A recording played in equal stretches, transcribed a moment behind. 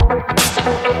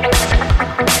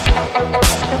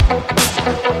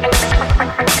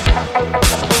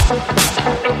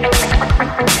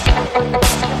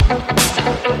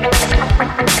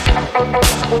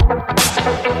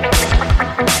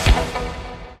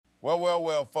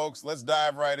Well, folks, let's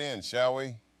dive right in, shall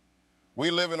we? We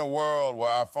live in a world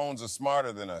where our phones are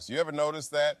smarter than us. You ever notice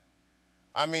that?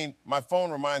 I mean, my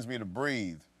phone reminds me to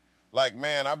breathe. Like,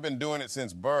 man, I've been doing it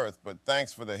since birth, but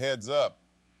thanks for the heads up.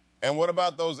 And what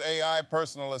about those AI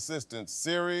personal assistants?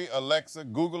 Siri, Alexa,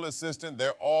 Google Assistant,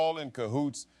 they're all in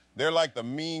cahoots. They're like the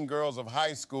mean girls of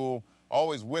high school,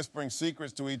 always whispering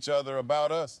secrets to each other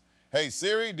about us. Hey,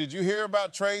 Siri, did you hear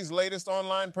about Trey's latest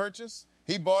online purchase?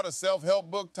 He bought a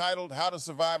self-help book titled How to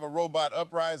Survive a Robot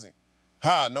Uprising.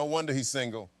 Ha, no wonder he's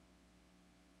single.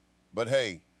 But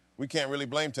hey, we can't really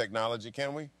blame technology,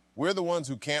 can we? We're the ones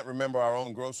who can't remember our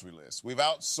own grocery list. We've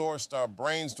outsourced our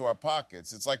brains to our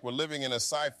pockets. It's like we're living in a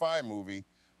sci-fi movie,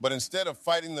 but instead of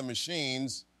fighting the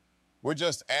machines, we're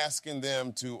just asking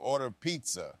them to order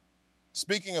pizza.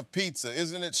 Speaking of pizza,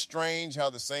 isn't it strange how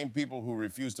the same people who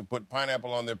refuse to put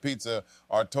pineapple on their pizza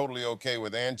are totally okay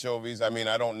with anchovies? I mean,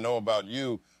 I don't know about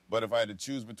you, but if I had to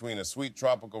choose between a sweet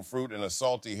tropical fruit and a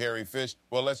salty, hairy fish,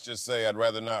 well, let's just say I'd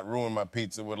rather not ruin my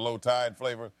pizza with low tide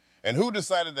flavor. And who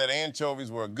decided that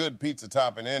anchovies were a good pizza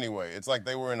topping anyway? It's like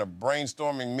they were in a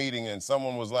brainstorming meeting and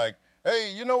someone was like,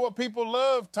 hey, you know what people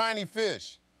love? Tiny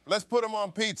fish. Let's put them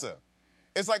on pizza.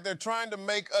 It's like they're trying to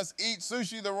make us eat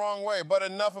sushi the wrong way. But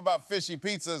enough about fishy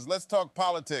pizzas. Let's talk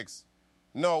politics.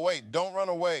 No, wait, don't run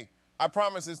away. I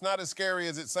promise it's not as scary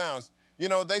as it sounds. You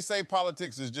know, they say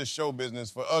politics is just show business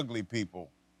for ugly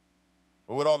people.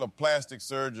 But with all the plastic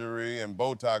surgery and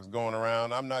Botox going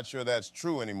around, I'm not sure that's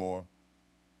true anymore.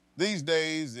 These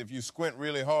days, if you squint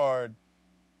really hard,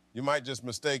 you might just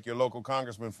mistake your local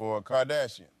congressman for a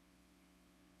Kardashian.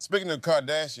 Speaking of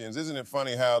Kardashians, isn't it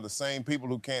funny how the same people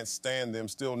who can't stand them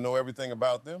still know everything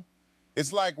about them?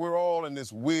 It's like we're all in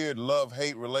this weird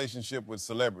love-hate relationship with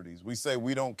celebrities. We say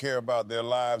we don't care about their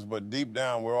lives, but deep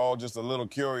down, we're all just a little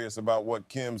curious about what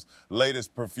Kim's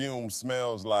latest perfume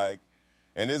smells like.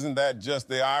 And isn't that just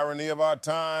the irony of our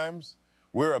times?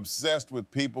 We're obsessed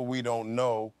with people we don't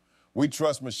know. We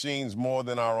trust machines more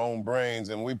than our own brains,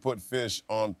 and we put fish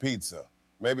on pizza.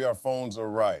 Maybe our phones are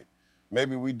right.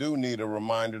 Maybe we do need a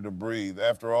reminder to breathe.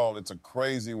 After all, it's a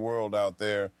crazy world out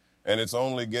there, and it's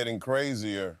only getting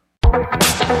crazier.